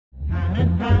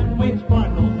and time waits for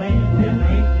no man. And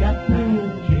ain't got to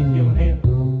shake your head.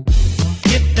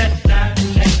 Get that style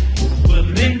check. Put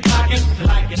it in pockets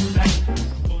like it's back.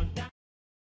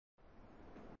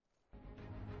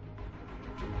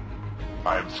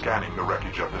 I am scanning the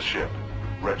wreckage of the ship,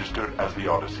 registered as the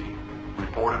Odyssey.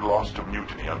 Reported loss to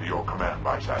mutiny under your command,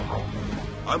 Vice Admiral.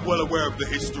 I'm well aware of the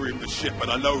history of the ship,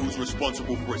 and I know who's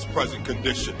responsible for its present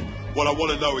condition. What I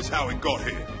want to know is how it got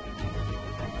here.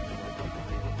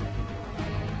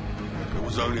 It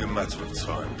was only a matter of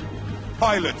time.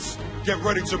 Pilots, get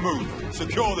ready to move.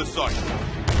 Secure the site.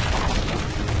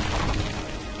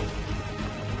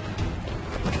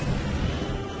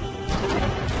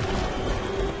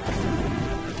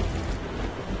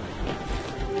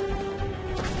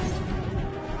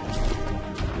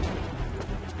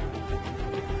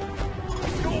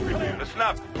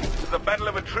 This is a battle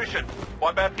of attrition.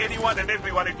 Wipe out anyone and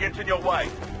everyone who gets in your way.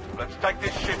 Let's take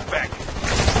this ship back.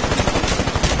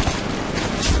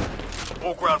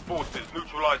 All ground forces,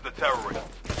 neutralize the terrorists.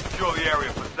 Secure the area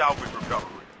for salvage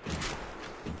recovery.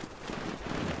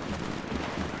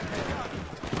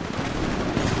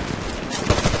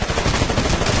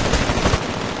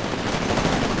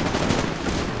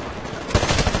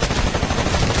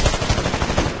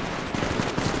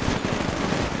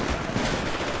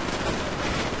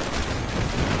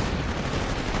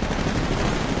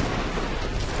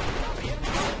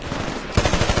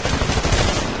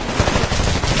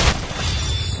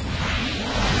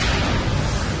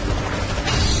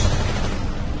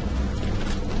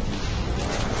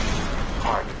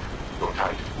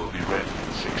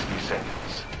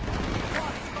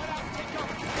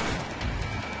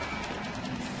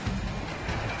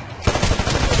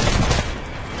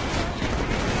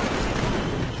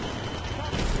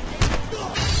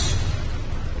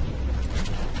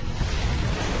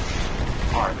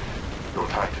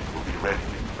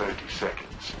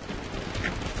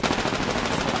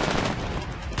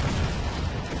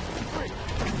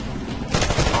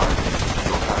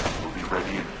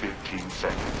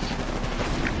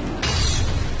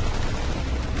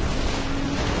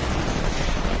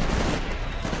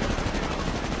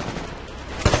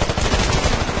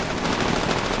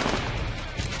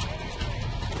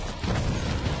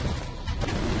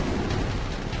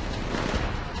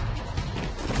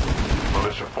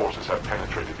 Forces have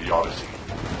penetrated the Odyssey.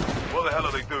 What the hell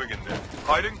are they doing in there?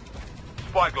 Hiding?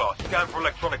 Spyglass, scan for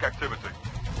electronic activity.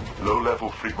 Low-level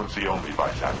frequency only,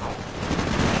 Vice Admiral.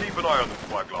 Keep an eye on the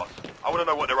spyglass. I want to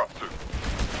know what they're up to.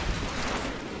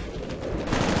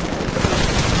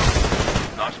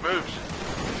 Nice moves.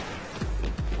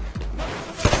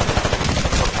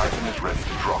 The Titan is ready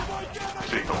to drop.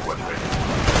 Signal when ready.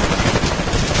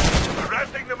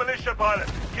 Arresting the militia pilot.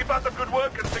 Keep up the good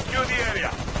work and secure the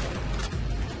area.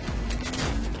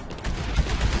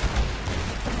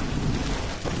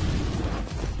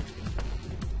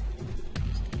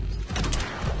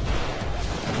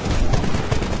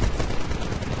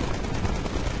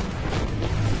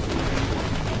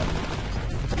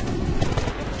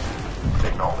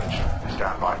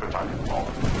 Stand by for Titanfall.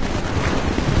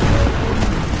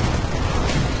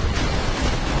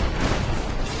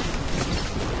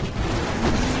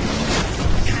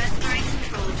 Transferring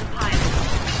control to pilot.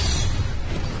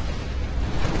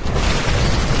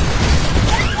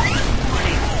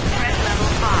 Warning, threat level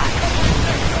 5.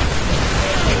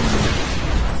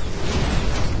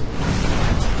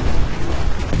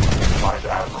 Vice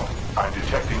Admiral, I'm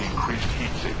detecting increased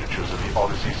heat signatures in the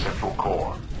Odyssey's central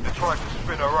core. They're trying to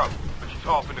spin her up.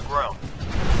 Half in the ground.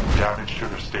 Damage to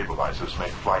her stabilizers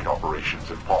make flight operations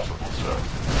impossible, sir.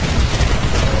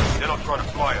 They're not trying to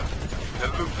fly her. They're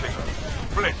looting her.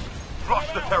 Bliss, flush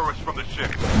the terrorists from the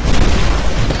ship.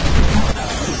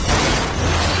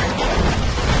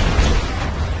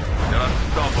 They're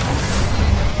unstoppable.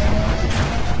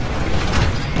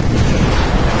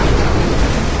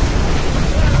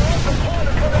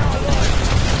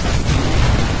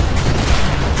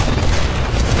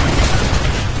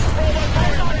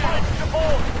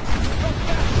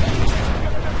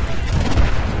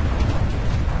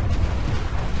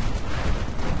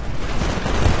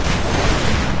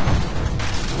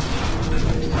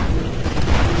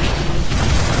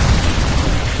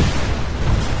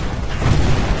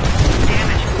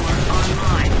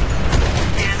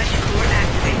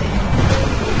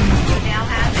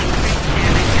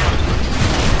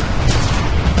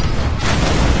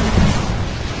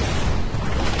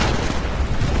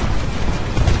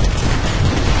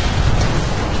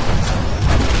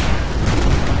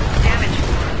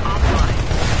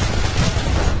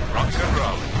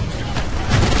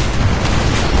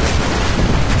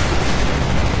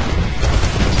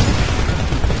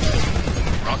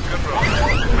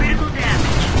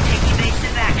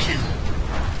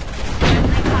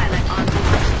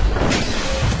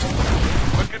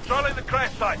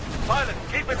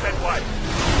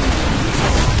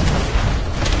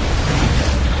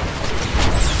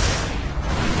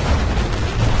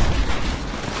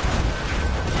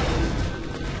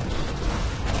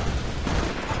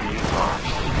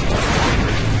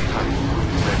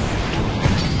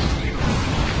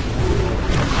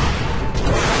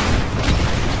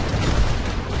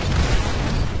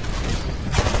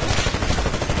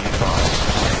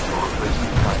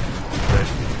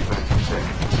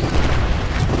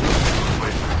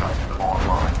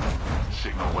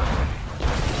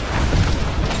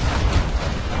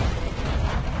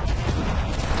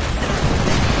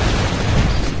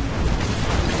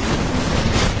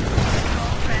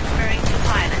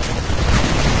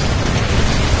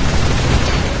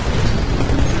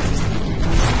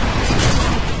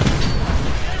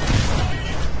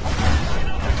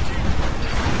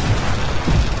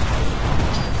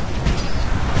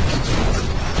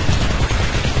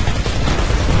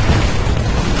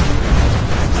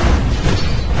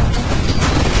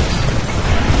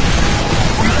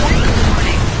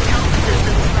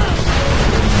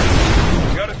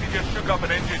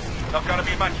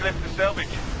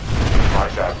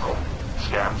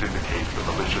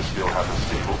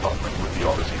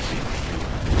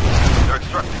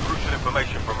 extracting crucial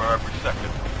information from her every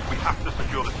second. We have to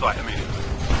secure the site immediately.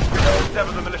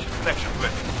 Sever the militia connection,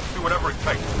 Flint. Do whatever it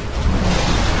takes.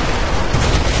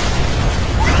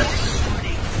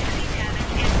 Warning. Heavy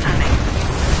damage incoming.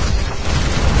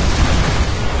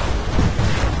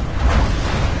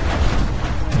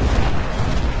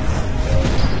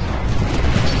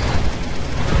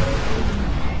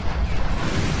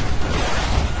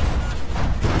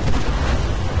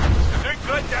 You're doing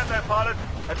great down there, pilot.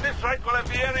 At this rate, we'll have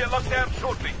the area locked down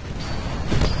shortly.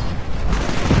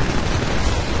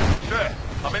 Sir,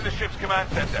 I'm in the ship's command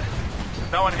center.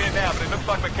 There's no one here now, but it looks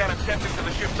like McCannon's sent him to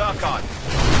the ship's archive.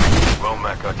 Well,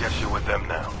 Mac, I guess you're with them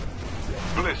now.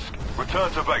 Blisk,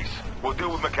 return to base. We'll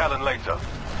deal with McCallan later.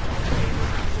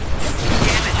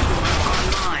 Damage core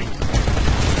online.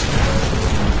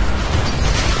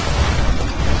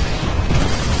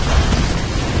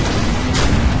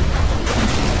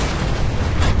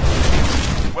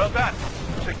 Well done.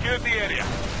 Secured the area.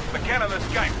 McCannon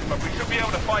escaped, but we should be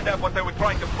able to find out what they were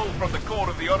trying to pull from the core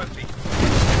of the Odyssey.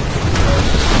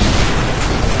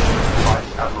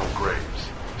 Vice Admiral Graves.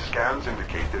 Scans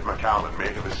indicate that McCallan may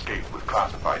have escaped with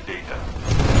classified data.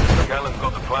 McCallan's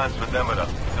got the plans for Demeter.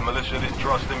 The militia didn't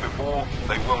trust him before,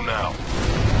 they will now.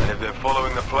 And if they're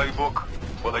following the playbook,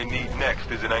 what they need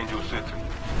next is in Angel City.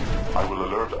 I will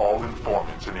alert all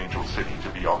informants in Angel City to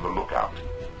be on the lookout.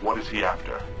 What is he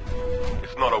after?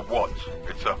 It's not a what,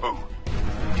 it's a who.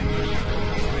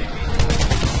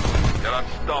 They're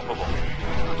unstoppable.